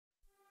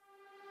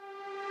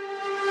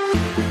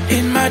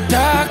In my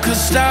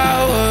darkest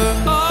hour,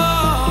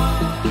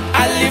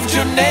 I lift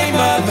your name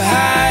up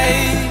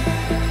high.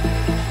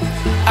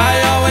 I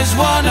always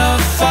wanna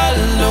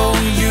follow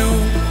you,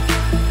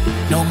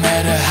 no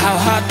matter how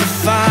hard the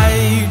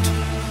fight.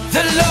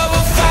 The Lord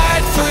will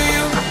fight for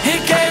you. He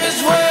gave his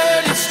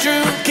word, it's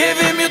true. Give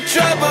him your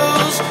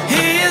troubles,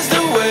 he is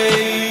the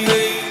way.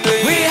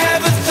 We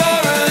have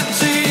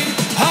authority,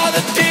 all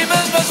the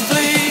demons must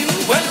flee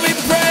when we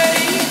pray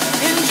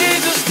in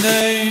Jesus'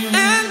 name.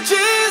 In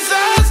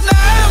Jesus'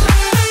 name.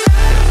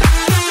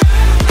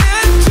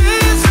 In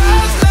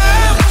Jesus'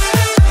 name.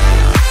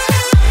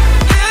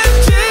 In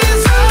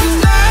Jesus'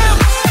 name.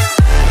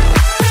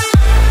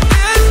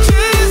 In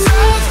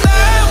Jesus'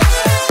 name.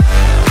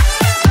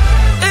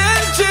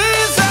 In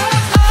Jesus'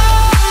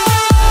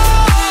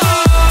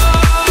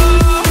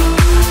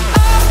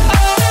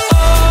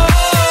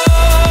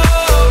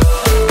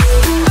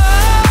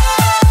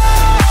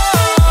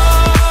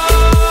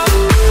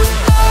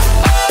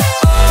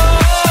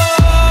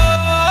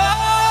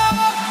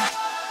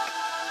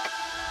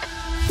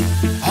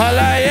 all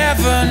I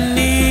ever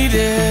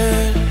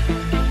needed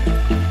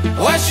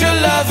was your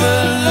love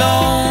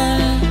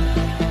alone.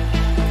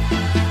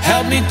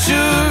 Help me to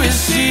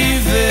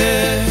receive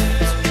it.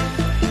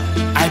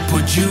 I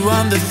put you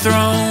on the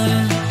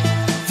throne.